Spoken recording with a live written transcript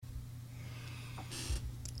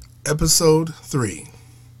Episode 3.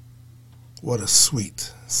 What a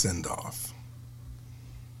sweet send-off.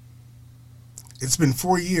 It's been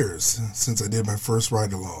 4 years since I did my first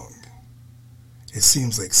ride-along. It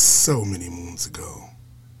seems like so many moons ago.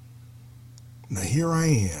 Now here I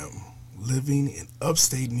am, living in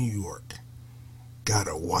upstate New York. Got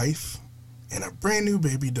a wife and a brand new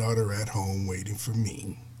baby daughter at home waiting for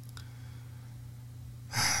me.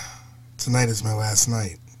 Tonight is my last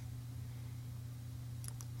night.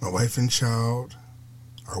 My wife and child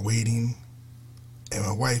are waiting, and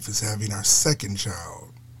my wife is having our second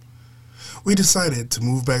child. We decided to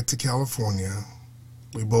move back to California.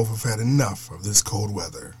 We both have had enough of this cold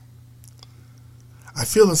weather. I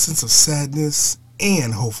feel a sense of sadness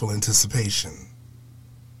and hopeful anticipation.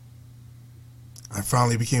 I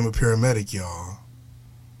finally became a paramedic, y'all,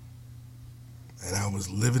 and I was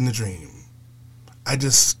living the dream. I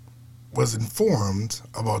just was informed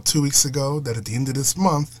about 2 weeks ago that at the end of this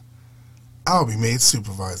month, I'll be made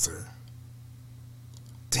supervisor.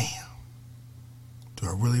 Damn. Do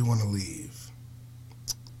I really want to leave?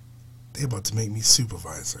 They're about to make me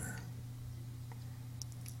supervisor.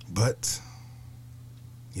 But,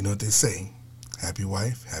 you know what they say, happy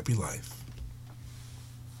wife, happy life.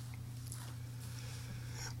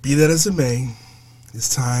 Be that as it may,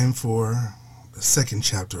 it's time for the second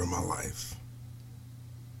chapter of my life.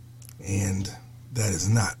 And that is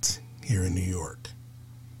not here in New York.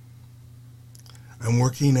 I'm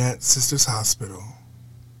working at Sisters Hospital.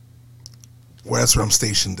 Well, that's where I'm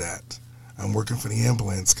stationed at. I'm working for the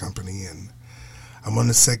ambulance company, and I'm on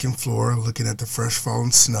the second floor looking at the fresh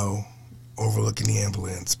fallen snow overlooking the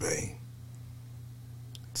ambulance bay.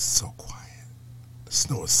 It's so quiet. The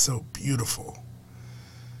snow is so beautiful.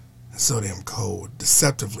 It's so damn cold,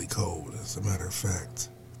 deceptively cold, as a matter of fact.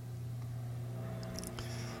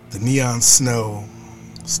 The neon snow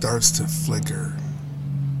starts to flicker,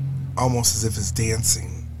 almost as if it's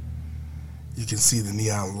dancing. You can see the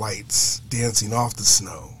neon lights dancing off the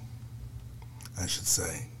snow, I should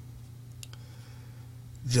say.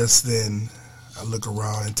 Just then, I look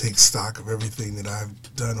around and take stock of everything that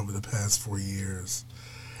I've done over the past 4 years.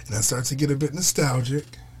 And I start to get a bit nostalgic.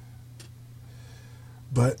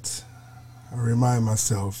 But I remind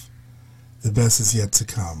myself the best is yet to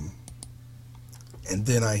come. And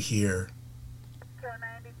then I hear,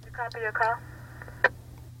 K-9, did you copy your call?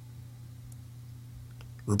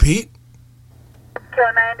 repeat?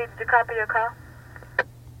 K-9, did you copy your call?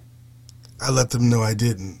 I let them know I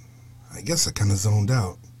didn't. I guess I kind of zoned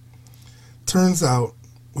out. Turns out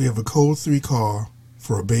we have a code 3 call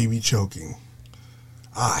for a baby choking.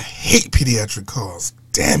 I hate pediatric calls.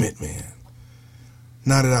 Damn it, man.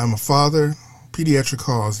 Now that I'm a father, pediatric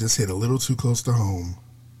calls just hit a little too close to home.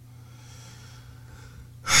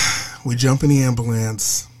 We jump in the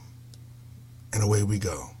ambulance, and away we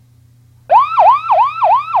go.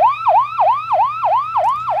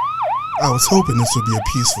 I was hoping this would be a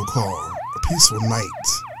peaceful call, a peaceful night.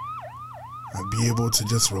 I'd be able to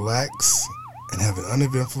just relax and have an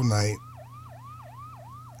uneventful night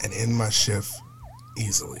and end my shift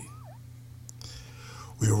easily.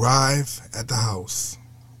 We arrive at the house.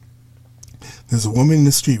 There's a woman in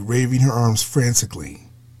the street waving her arms frantically.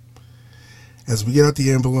 As we get out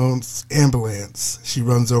the ambulance, she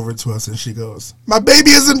runs over to us and she goes, "My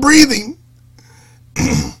baby isn't breathing."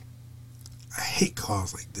 I hate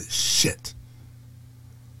calls like this shit.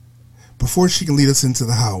 Before she can lead us into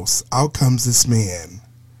the house, out comes this man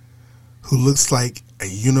who looks like a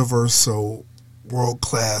universal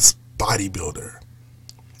world-class bodybuilder.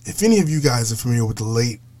 If any of you guys are familiar with the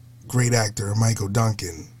late great actor Michael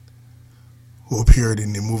Duncan, who appeared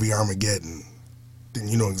in the movie Armageddon, then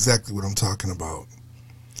you know exactly what I'm talking about.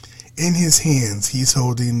 In his hands, he's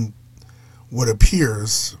holding what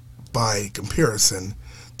appears, by comparison,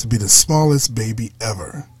 to be the smallest baby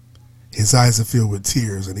ever. His eyes are filled with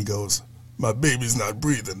tears, and he goes, "My baby's not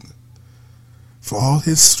breathing." For all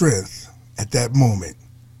his strength, at that moment,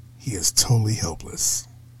 he is totally helpless.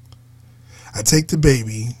 I take the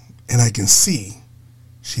baby, and I can see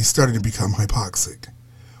she's starting to become hypoxic,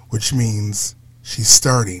 which means she's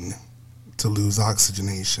starting to lose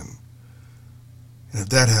oxygenation. And if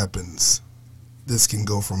that happens, this can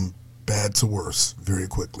go from bad to worse very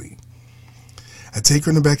quickly. I take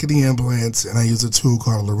her in the back of the ambulance and I use a tool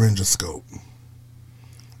called a laryngoscope.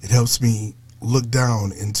 It helps me look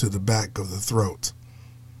down into the back of the throat,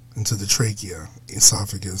 into the trachea,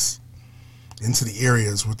 esophagus, into the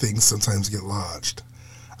areas where things sometimes get lodged.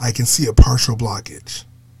 I can see a partial blockage.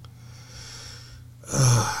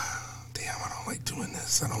 Damn, I don't like doing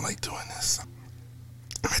this.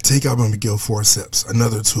 I take out my McGill forceps,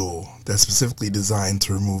 another tool that's specifically designed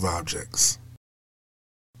to remove objects.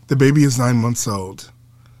 The baby is 9 months old,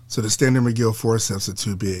 so the standard McGill forceps are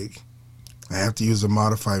too big. I have to use a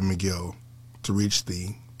modified McGill to reach the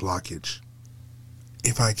blockage.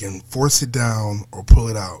 If I can force it down or pull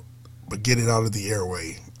it out, but get it out of the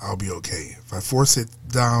airway, I'll be okay. If I force it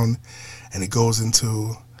down and it goes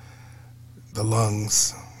into the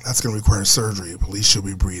lungs, that's going to require surgery, but at least she'll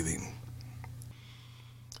be breathing.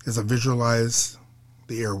 As I visualize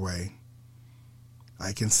the airway,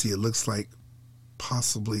 I can see it looks like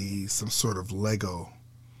possibly some sort of Lego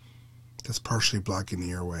that's partially blocking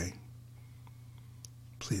the airway.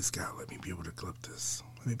 Please, God, let me be able to clip this.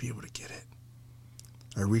 Let me be able to get it.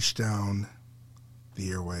 I reach down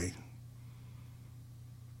the airway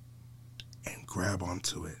and grab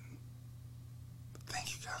onto it.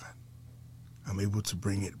 Thank you, God. I'm able to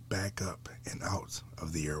bring it back up and out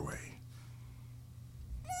of the airway.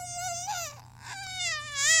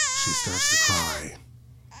 She starts to cry.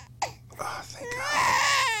 Oh, thank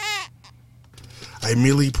God. I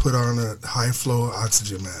immediately put on a high-flow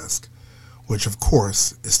oxygen mask, which of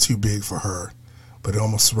course is too big for her, but it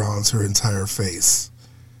almost surrounds her entire face.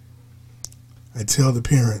 I tell the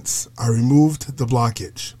parents, I removed the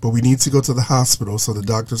blockage, but we need to go to the hospital so the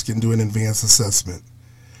doctors can do an advanced assessment.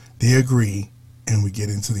 They agree, and we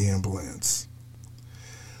get into the ambulance.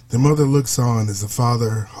 The mother looks on as the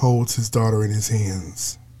father holds his daughter in his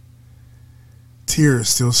hands. Tears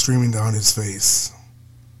still streaming down his face,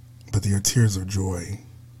 but they are tears of joy.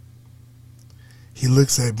 He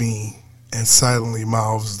looks at me and silently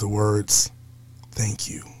mouths the words, "Thank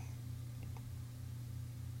you."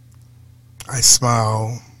 I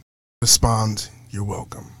smile, respond, "You're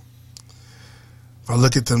welcome." If I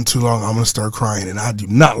look at them too long, I'm going to start crying, and I do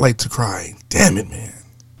not like to cry. Damn it, man.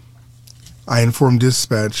 I inform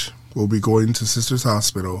dispatch we'll be going to Sisters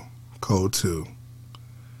Hospital, Code 2.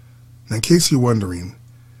 Now, in case you're wondering,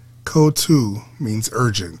 Code 2 means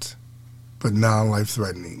urgent, but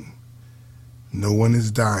non-life-threatening. No one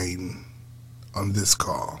is dying on this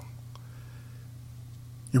call.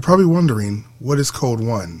 You're probably wondering, what is Code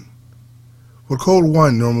 1? Well, Code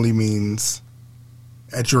 1 normally means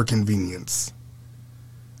at your convenience,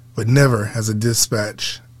 but never has a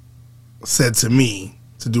dispatch said to me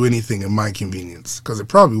to do anything at my convenience, because it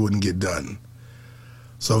probably wouldn't get done.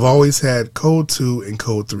 So I've always had Code 2 and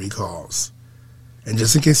Code 3 calls. And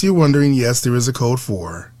just in case you're wondering, yes, there is a Code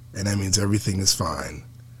 4, and that means everything is fine.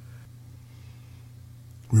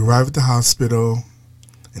 We arrive at the hospital,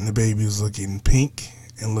 and the baby is looking pink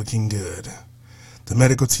and looking good. The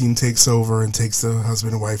medical team takes over and takes the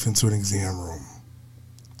husband and wife into an exam room.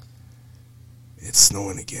 It's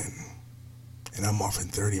snowing again, and I'm off in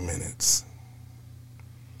 30 minutes.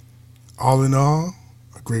 All in all,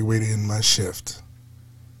 a great way to end my shift.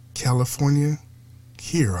 California,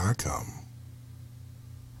 here I come.